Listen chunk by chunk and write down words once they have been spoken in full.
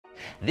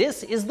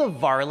This is the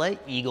Varla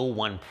Eagle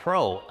One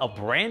Pro, a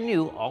brand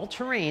new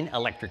all-terrain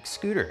electric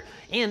scooter,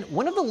 and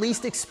one of the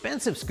least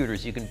expensive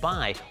scooters you can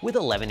buy with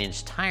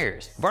 11-inch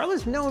tires. Varla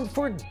is known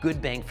for a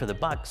good bang for the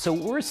buck, so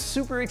we're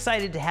super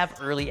excited to have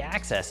early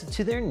access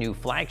to their new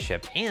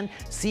flagship and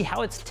see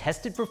how its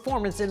tested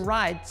performance and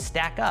ride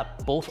stack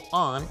up both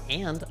on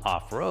and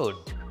off-road.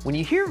 When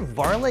you hear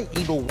Varla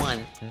Eagle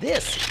One,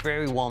 this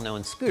very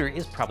well-known scooter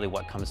is probably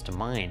what comes to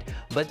mind.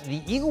 But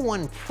the Eagle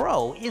One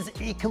Pro is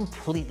a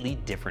completely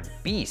different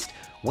beast.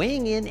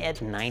 Weighing in at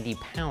 90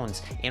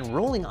 pounds and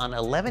rolling on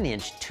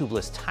 11-inch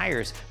tubeless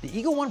tires, the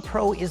Eagle One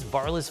Pro is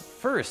Varla's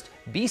first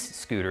beast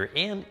scooter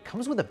and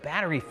comes with a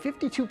battery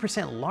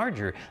 52%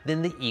 larger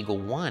than the Eagle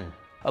One.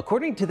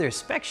 According to their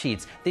spec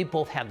sheets, they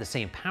both have the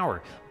same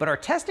power, but our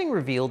testing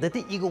revealed that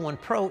the Eagle One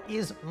Pro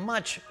is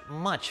much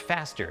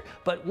faster,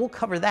 but we'll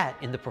cover that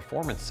in the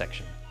performance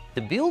section.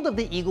 The build of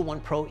the Eagle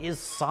One Pro is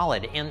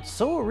solid and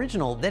so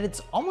original that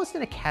it's almost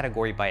in a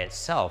category by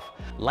itself.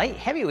 Light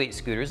heavyweight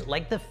scooters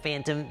like the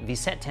Phantom,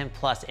 VSET 10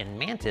 Plus, and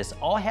Mantis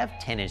all have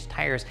 10-inch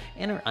tires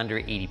and are under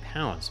 80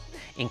 pounds.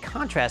 In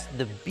contrast,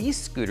 the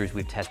beast scooters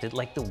we've tested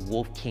like the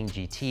Wolf King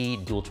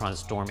GT, Dualtron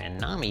Storm, and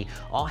Nami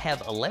all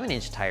have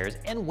 11-inch tires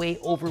and weigh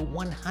over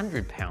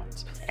 100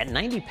 pounds. At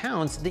 90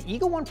 pounds, the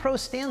Eagle One Pro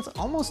stands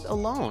almost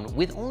alone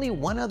with only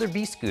one other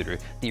beast scooter,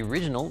 the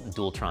original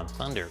Dualtron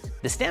Thunder.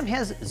 The stem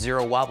has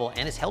zero wobble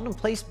and is held in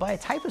place by a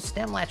type of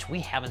stem latch we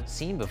haven't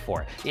seen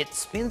before. It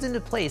spins into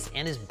place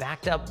and is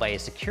backed up by a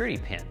security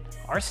pin.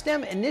 Our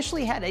stem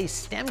initially had a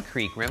stem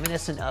creak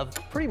reminiscent of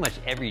pretty much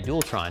every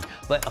Dualtron,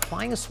 but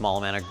applying a small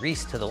amount of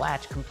grease to the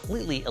latch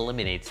completely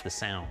eliminates the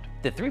sound.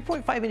 The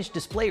 3.5-inch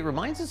display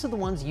reminds us of the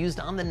ones used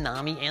on the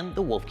Nami and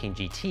the Wolf King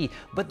GT,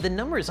 but the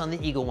numbers on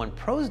the Eagle One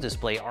Pro's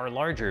display are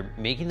larger,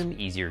 making them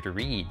easier to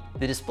read.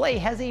 The display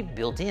has a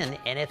built-in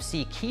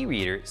NFC key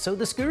reader, so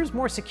the scooter is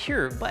more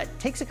secure, but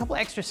takes a couple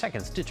extra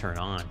seconds to turn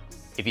on.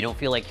 If you don't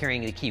feel like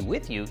carrying the key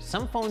with you,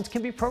 some phones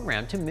can be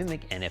programmed to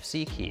mimic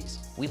NFC keys.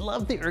 We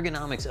love the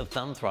ergonomics of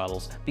thumb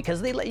throttles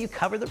because they let you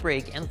cover the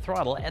brake and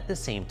throttle at the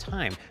same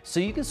time,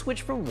 so you can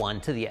switch from one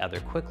to the other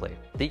quickly.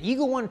 The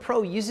Eagle One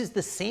Pro uses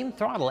the same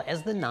throttle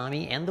as the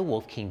Nami and the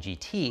Wolf King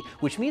GT,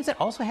 which means it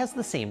also has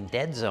the same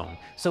dead zone.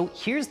 So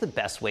here's the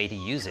best way to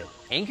use it.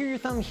 Anchor your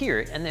thumb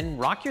here and then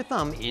rock your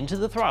thumb into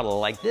the throttle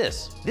like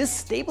this.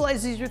 This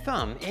stabilizes your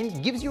thumb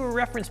and gives you a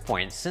reference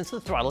point since the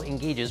throttle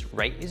engages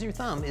right as your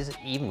thumb is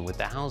even with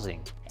the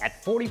housing.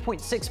 At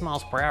 40.6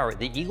 miles per hour,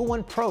 the Eagle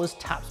One Pro's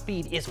top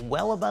speed is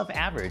well above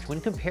average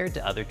when compared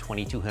to other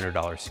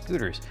 $2,200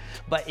 scooters.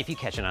 But if you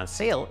catch it on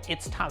sale,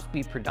 its top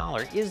speed per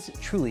dollar is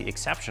truly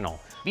exceptional.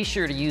 Be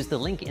sure to use the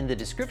link in the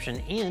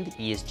description and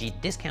ESG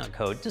discount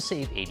code to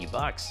save 80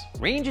 bucks.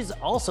 Range is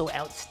also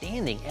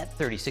outstanding at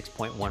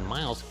 36.1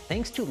 miles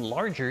thanks to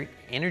larger,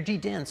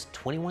 energy-dense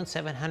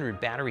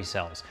 21700 battery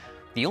cells.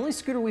 The only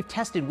scooter we've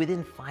tested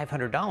within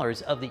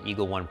 $500 of the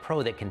Eagle One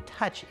Pro that can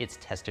touch its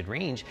tested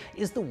range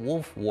is the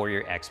Wolf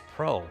Warrior X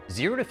Pro.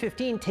 0 to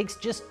 15 takes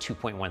just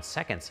 2.1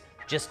 seconds,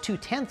 just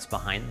 2/10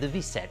 behind the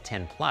VSET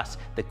 10 Plus,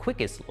 the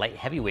quickest light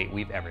heavyweight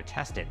we've ever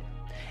tested,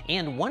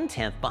 and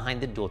 1/10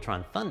 behind the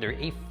Dualtron Thunder,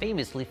 a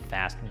famously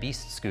fast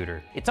beast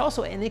scooter. It's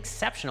also an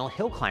exceptional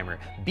hill climber,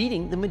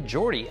 beating the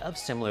majority of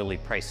similarly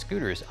priced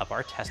scooters up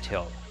our test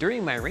hill.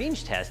 During my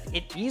range test,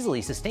 it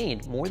easily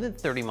sustained more than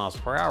 30 miles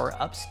per hour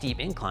up steep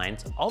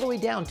inclines, all the way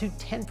down to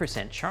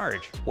 10%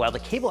 charge. While the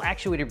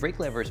cable-actuated brake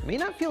levers may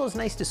not feel as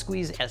nice to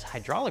squeeze as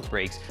hydraulic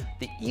brakes,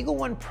 the Eagle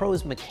One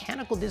Pro's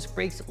mechanical disc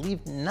brakes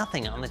leave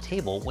nothing on the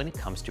table when it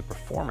comes to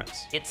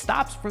performance. It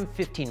stops from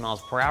 15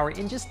 miles per hour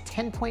in just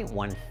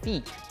 10.1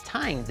 feet,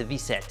 tying the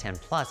VSET 10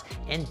 Plus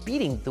and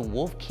beating the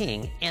Wolf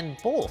King and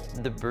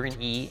both the Burn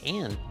E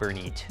and Burn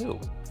E2.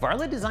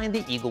 Varla designed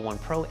the Eagle One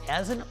Pro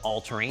as an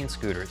all-terrain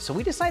scooter, so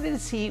we decided to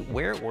see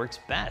where it works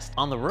best.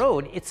 On the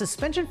road, its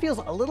suspension feels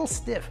a little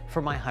stiff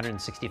for my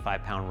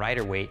 165-pound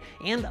rider weight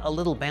and a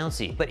little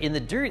bouncy, but in the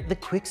dirt, the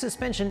quick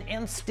suspension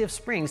and stiff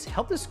springs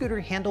help the scooter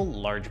handle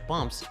large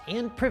bumps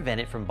and prevent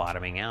it from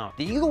bottoming out.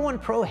 The Eagle One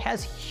Pro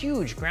has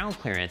huge ground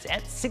clearance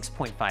at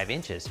 6.5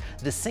 inches,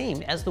 the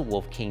same as the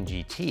Wolf King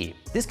GT.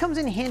 This comes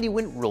in handy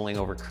when rolling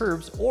over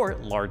curbs or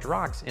large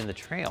rocks in the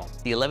trail.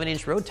 The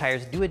 11-inch road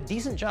tires do a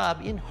decent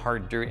job in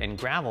hard dirt and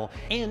gravel,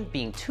 and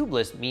being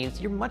tubeless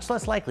means you're much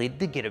less likely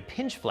to get a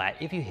pinch flat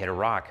if you hit a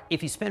rock.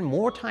 If you spend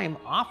more time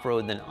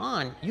off-road than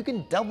on, you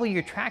can double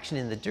your traction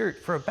in the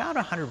dirt for about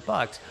 100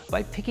 bucks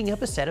by picking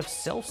up a set of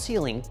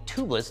self-sealing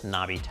tubeless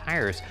knobby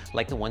tires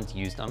like the ones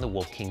used on the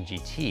Wolf King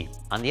GT.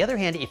 On the other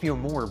hand, if you're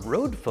more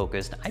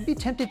road-focused, I'd be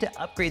tempted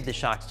to upgrade the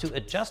shocks to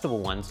adjustable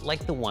ones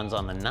like the ones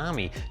on the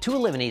Nami to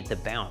eliminate the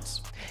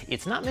bounce.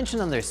 It's not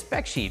mentioned on their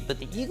spec sheet, but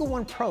the Eagle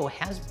One Pro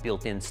has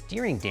built-in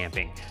steering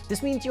damping.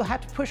 This means you'll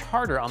have to push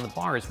harder on the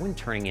bars when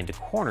turning into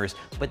corners,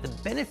 but the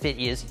benefit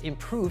is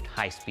improved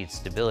high-speed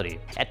stability.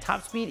 At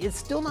top speed, it's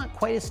still not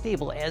quite as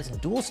stable as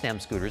dual-stem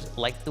scooters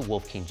like the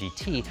Wolf King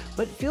GT,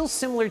 but feels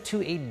similar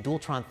to a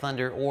Dualtron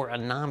Thunder or a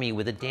Nami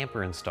with a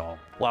damper install.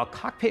 While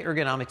cockpit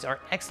ergonomics are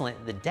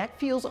excellent, the deck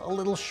feels a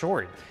little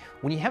short.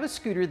 When you have a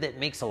scooter that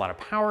makes a lot of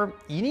power,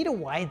 you need a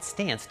wide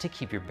stance to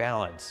keep your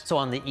balance. So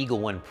on the Eagle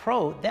One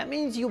Pro, that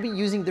means you'll be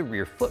using the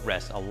rear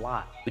footrest a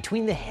lot.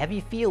 Between the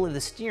heavy feel of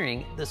the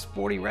steering, the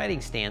sporty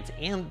riding stance,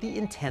 and the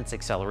intense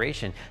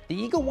acceleration, the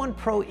Eagle One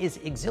Pro is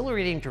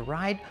exhilarating to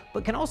ride,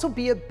 but can also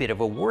be a bit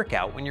of a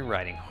workout when you're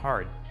riding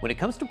hard. When it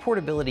comes to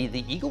portability,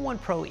 the Eagle One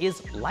Pro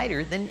is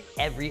lighter than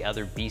every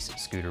other Beast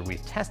scooter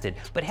we've tested,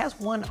 but has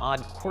one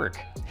odd quirk.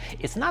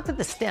 It's not that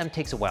the stem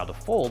takes a while to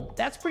fold,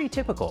 that's pretty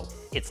typical.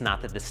 It's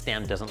not that the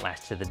stem doesn't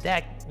latch to the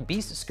deck,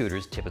 Beast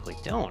scooters typically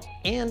don't.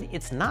 And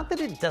it's not that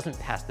it doesn't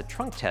pass the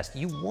trunk test,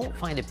 you won't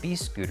find a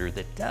Beast scooter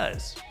that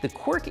does. The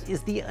quirk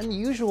is the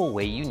unusual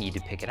way you need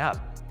to pick it up.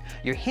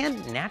 Your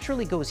hand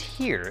naturally goes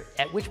here,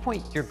 at which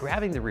point you're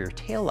grabbing the rear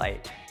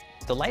taillight.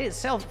 The light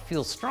itself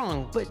feels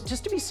strong, but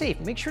just to be safe,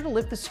 make sure to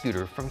lift the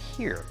scooter from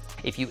here.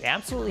 If you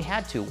absolutely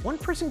had to, one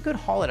person could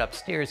haul it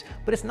upstairs,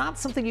 but it's not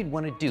something you'd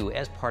want to do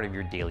as part of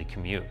your daily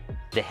commute.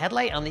 The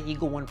headlight on the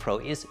Eagle One Pro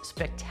is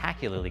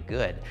spectacularly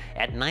good.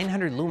 At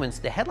 900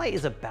 lumens, the headlight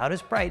is about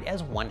as bright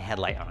as one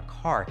headlight on a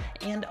car,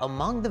 and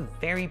among the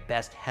very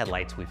best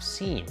headlights we've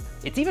seen.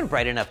 It's even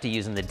bright enough to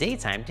use in the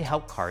daytime to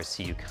help cars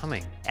see you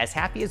coming. As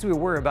happy as we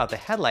were about the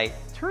headlight,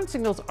 turn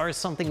signals are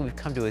something we've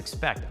come to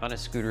expect on a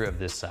scooter of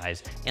this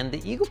size, and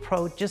the Eagle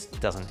Pro just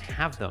doesn't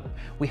have them.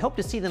 We hope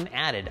to see them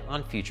added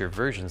on future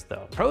versions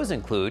though. Pros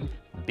include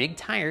big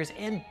tires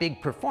and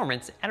big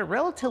performance at a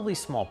relatively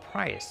small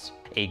price,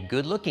 a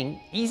good-looking,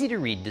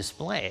 easy-to-read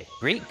display,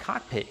 great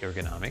cockpit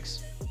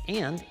ergonomics,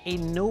 and a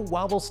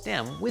no-wobble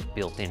stem with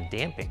built-in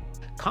damping.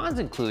 Cons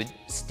include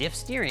stiff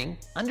steering,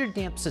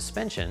 under-damped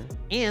suspension,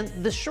 and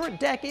the short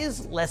deck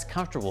is less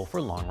comfortable for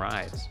long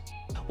rides.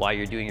 While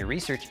you're doing your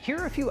research, here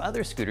are a few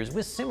other scooters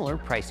with similar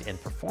price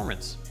and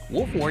performance.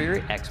 Wolf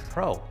Warrior X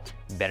Pro,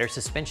 better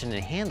suspension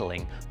and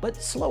handling,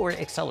 but slower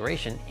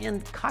acceleration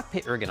and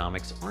cockpit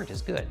ergonomics aren't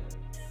as good.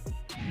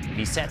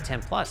 VSET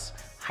 10 Plus,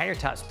 higher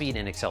top speed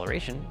and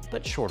acceleration,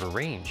 but shorter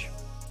range.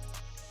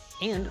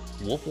 And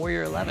Wolf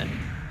Warrior 11,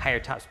 higher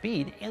top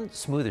speed and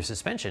smoother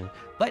suspension,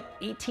 but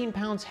 18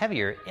 pounds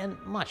heavier and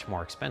much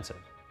more expensive.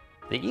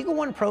 The Eagle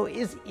One Pro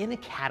is in a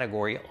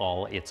category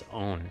all its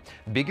own,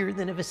 bigger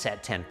than a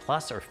VSET 10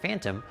 Plus or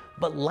Phantom,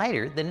 but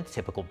lighter than a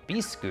typical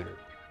Beast scooter.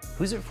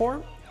 Who's it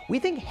for? We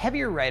think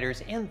heavier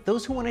riders and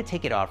those who want to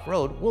take it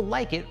off-road will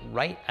like it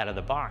right out of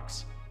the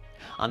box.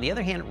 On the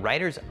other hand,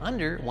 riders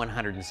under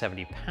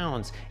 170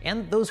 pounds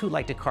and those who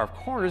like to carve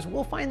corners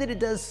will find that it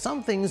does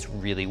some things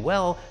really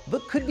well,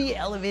 but could be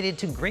elevated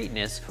to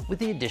greatness with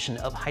the addition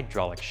of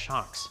hydraulic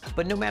shocks.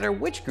 But no matter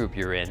which group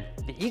you're in,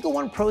 the Eagle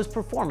One Pro's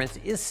performance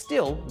is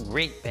still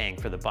great bang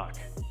for the buck.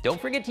 Don't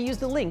forget to use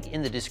the link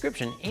in the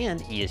description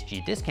and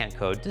ESG discount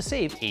code to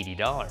save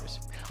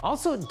 $80.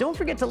 Also, don't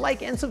forget to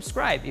like and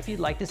subscribe if you'd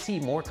like to see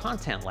more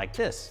content like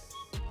this.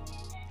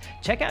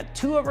 Check out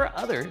two of our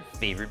other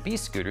favorite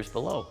Beast scooters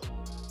below.